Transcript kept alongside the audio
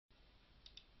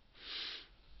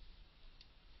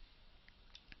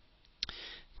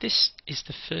This is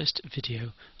the first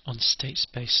video on state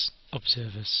space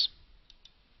observers.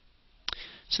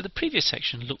 So the previous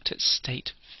section looked at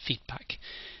state feedback,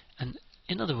 and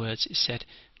in other words it said,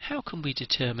 how can we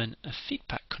determine a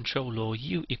feedback control law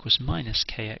u equals minus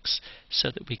kx so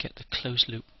that we get the closed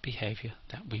loop behavior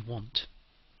that we want?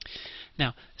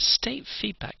 Now, state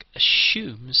feedback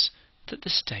assumes that the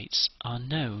states are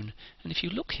known, and if you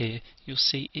look here you'll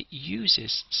see it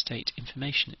uses state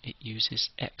information, it uses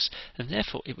x, and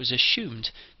therefore it was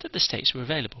assumed that the states were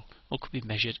available or could be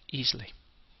measured easily.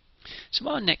 So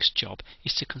our next job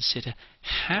is to consider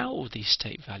how these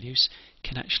state values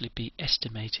can actually be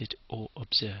estimated or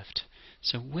observed.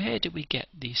 So where do we get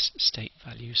these state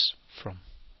values from?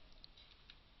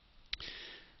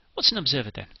 What's an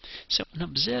observer then? So an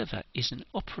observer is an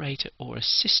operator or a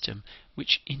system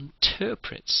which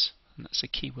interprets, and that's a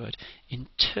key word,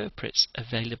 interprets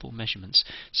available measurements.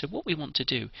 So what we want to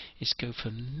do is go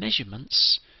from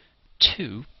measurements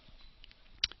to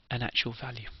an actual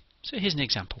value. So here's an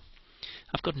example.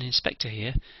 I've got an inspector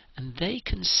here and they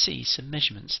can see some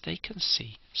measurements, they can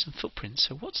see some footprints.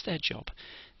 So what's their job?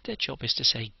 Their job is to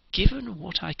say, given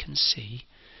what I can see,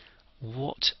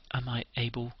 what am I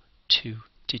able to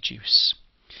deduce?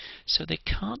 So they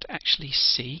can't actually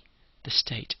see the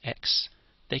state x,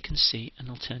 they can see an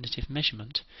alternative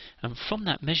measurement, and from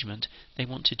that measurement they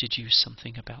want to deduce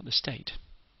something about the state.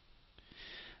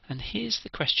 And here's the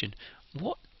question,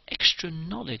 what extra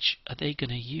knowledge are they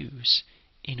going to use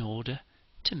in order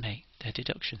to make their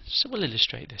deductions? So we'll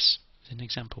illustrate this with an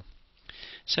example.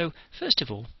 So first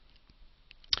of all,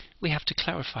 we have to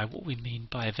clarify what we mean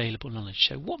by available knowledge.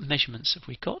 So what measurements have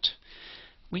we got?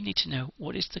 We need to know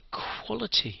what is the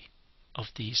quality of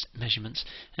these measurements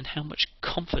and how much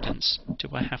confidence do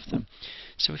I have them.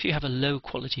 So if you have a low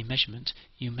quality measurement,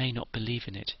 you may not believe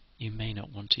in it, you may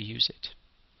not want to use it.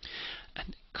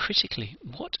 And critically,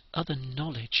 what other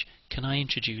knowledge can I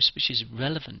introduce which is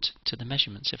relevant to the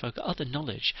measurements? If I've got other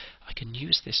knowledge, I can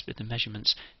use this with the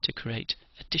measurements to create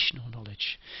additional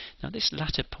knowledge. Now this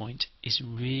latter point is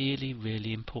really,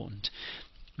 really important.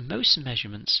 Most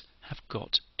measurements have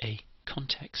got a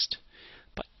context.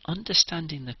 By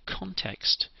understanding the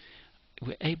context,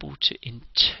 we're able to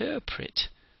interpret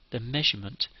the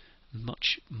measurement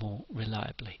much more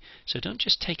reliably. So don't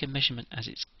just take a measurement as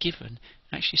it's given,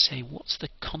 actually say what's the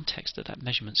context that that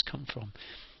measurement's come from,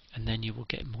 and then you will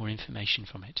get more information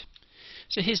from it.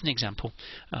 So here's an example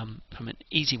from an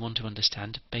easy one to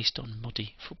understand based on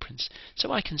muddy footprints.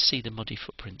 So I can see the muddy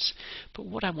footprints, but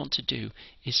what I want to do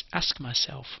is ask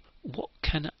myself, what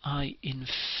can I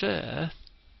infer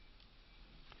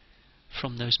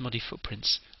from those muddy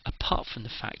footprints apart from the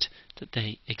fact that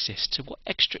they exist? So what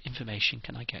extra information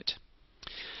can I get?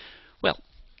 Well,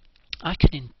 I can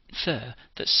infer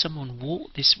that someone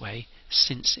walked this way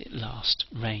since it last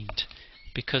rained,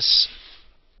 because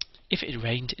if it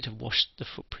rained it had washed the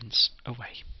footprints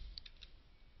away.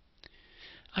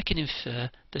 I can infer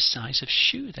the size of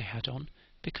shoe they had on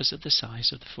because of the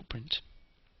size of the footprint.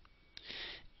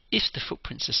 If the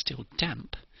footprints are still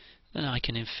damp, then I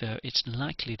can infer it's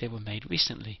likely they were made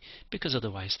recently, because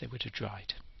otherwise they would have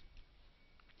dried.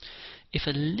 If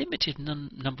a limited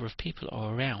number of people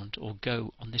are around or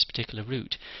go on this particular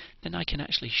route, then I can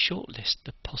actually shortlist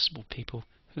the possible people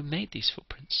who made these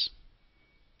footprints,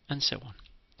 and so on.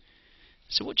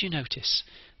 So what do you notice?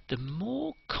 The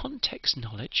more context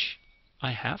knowledge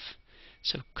I have,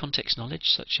 so context knowledge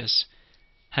such as,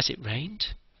 has it rained?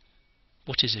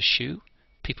 What is a shoe?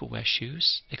 People wear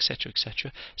shoes, etc.,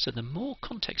 etc. So the more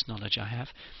context knowledge I have,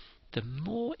 the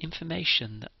more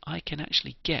information that I can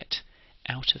actually get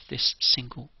out of this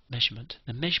single measurement.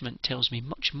 The measurement tells me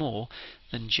much more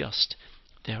than just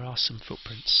there are some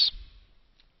footprints.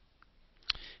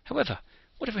 However,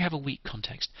 what if we have a weak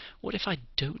context? What if I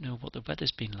don't know what the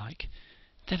weather's been like?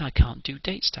 Then I can't do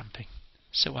date stamping,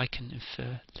 so I can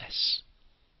infer less.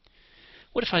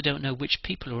 What if I don't know which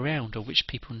people are around or which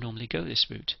people normally go this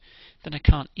route? Then I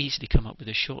can't easily come up with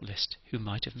a short list who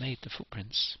might have made the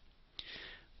footprints.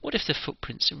 What if the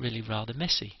footprints are really rather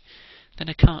messy? Then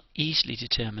I can't easily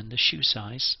determine the shoe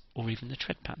size or even the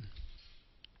tread pattern.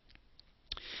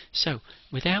 So,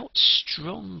 without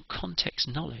strong context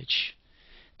knowledge,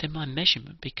 then my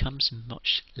measurement becomes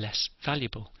much less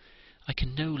valuable. I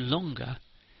can no longer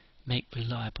make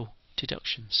reliable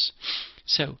deductions.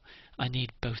 So, I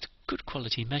need both good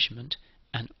quality measurement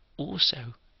and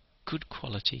also good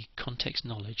quality context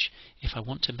knowledge if I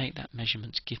want to make that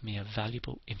measurement give me a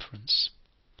valuable inference.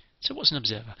 So what's an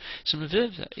observer? So an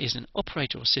observer is an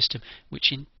operator or system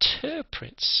which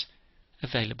interprets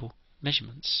available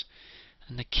measurements.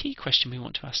 And the key question we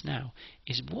want to ask now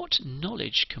is, what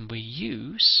knowledge can we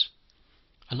use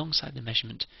alongside the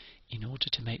measurement in order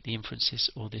to make the inferences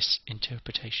or this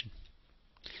interpretation.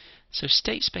 So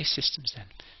state space systems then.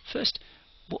 First,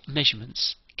 what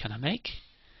measurements can I make?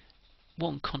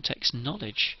 What context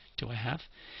knowledge do I have?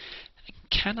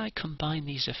 Can I combine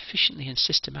these efficiently and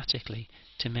systematically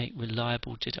to make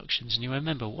reliable deductions? And you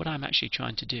remember, what I'm actually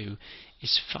trying to do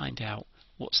is find out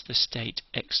what's the state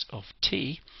x of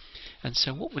t. And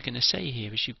so what we're going to say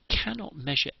here is you cannot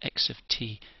measure x of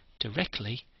t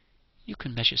directly. You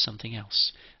can measure something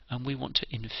else. And we want to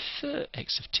infer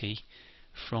x of t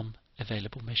from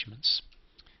available measurements.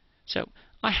 So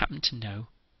I happen to know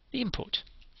the input.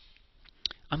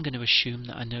 I'm going to assume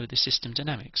that I know the system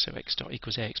dynamics, so x dot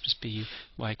equals ax plus bu,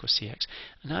 y equals cx,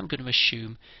 and I'm going to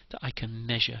assume that I can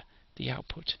measure the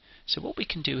output. So what we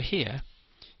can do here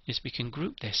is we can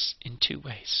group this in two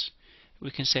ways.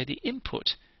 We can say the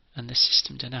input and the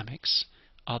system dynamics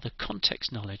are the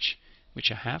context knowledge which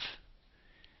I have,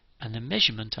 and the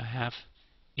measurement I have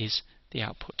is the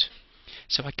output.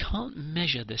 So I can't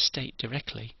measure the state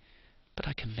directly, but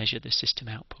I can measure the system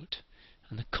output.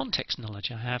 And the context knowledge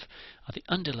I have are the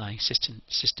underlying system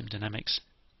dynamics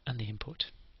and the input.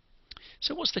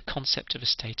 So what's the concept of a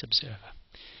state observer?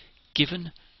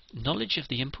 Given knowledge of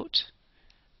the input,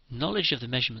 knowledge of the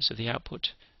measurements of the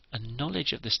output, and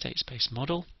knowledge of the state space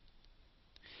model,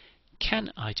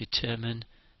 can I determine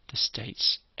the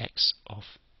states x of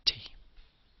t?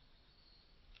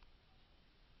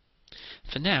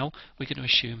 For now, we're going to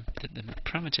assume that the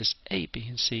parameters a, b,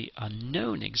 and c are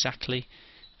known exactly,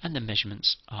 and the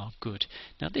measurements are good.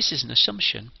 Now this is an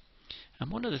assumption,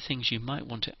 and one of the things you might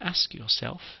want to ask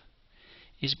yourself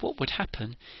is what would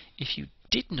happen if you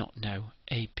did not know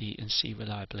A, B and C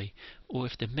reliably, or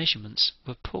if the measurements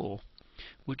were poor.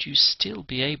 Would you still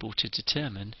be able to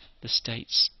determine the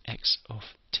states x of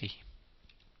t?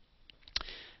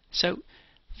 So,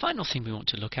 final thing we want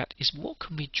to look at is what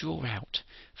can we draw out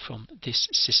from this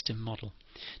system model.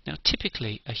 Now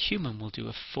typically a human will do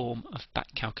a form of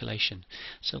back calculation.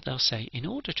 So they'll say, in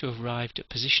order to have arrived at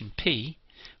position P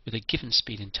with a given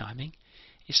speed and timing,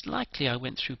 it's likely I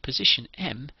went through position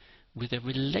M with a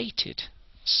related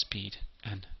speed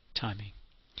and timing.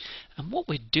 And what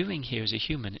we're doing here as a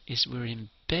human is we're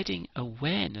embedding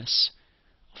awareness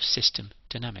of system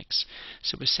dynamics.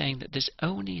 So we're saying that there's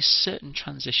only certain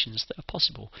transitions that are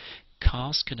possible.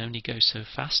 Cars can only go so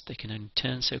fast, they can only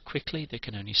turn so quickly, they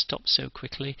can only stop so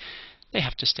quickly, they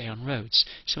have to stay on roads.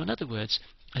 So in other words,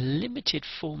 limited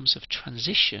forms of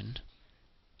transition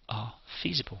are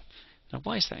feasible. Now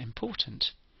why is that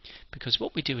important? Because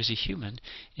what we do as a human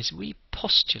is we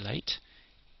postulate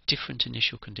different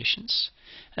initial conditions,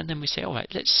 and then we say,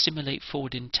 alright, let's simulate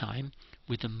forward in time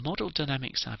with the model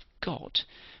dynamics I've got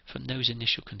from those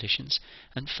initial conditions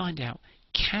and find out,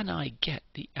 can I get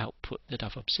the output that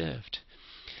I've observed?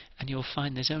 And you'll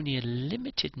find there's only a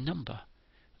limited number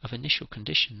of initial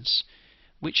conditions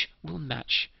which will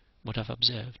match what I've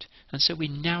observed. And so we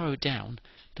narrow down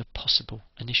the possible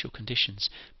initial conditions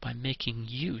by making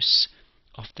use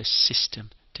of the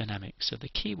system dynamics. So the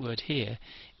key word here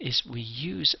is we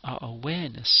use our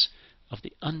awareness of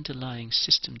the underlying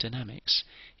system dynamics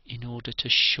in order to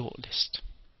shortlist.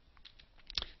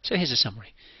 So here's a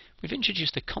summary. We've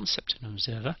introduced the concept of an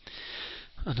observer.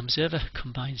 An observer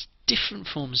combines different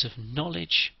forms of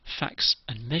knowledge, facts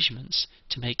and measurements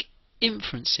to make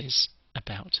inferences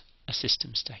about a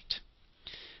system state.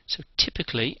 So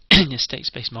typically in a state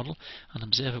space model, an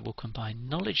observer will combine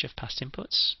knowledge of past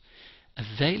inputs,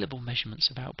 available measurements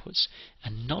of outputs,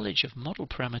 and knowledge of model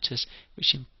parameters,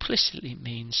 which implicitly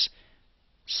means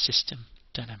system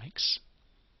dynamics.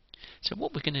 So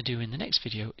what we're going to do in the next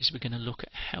video is we're going to look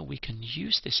at how we can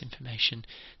use this information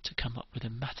to come up with a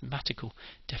mathematical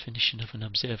definition of an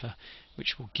observer,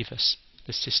 which will give us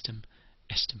the system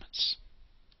estimates.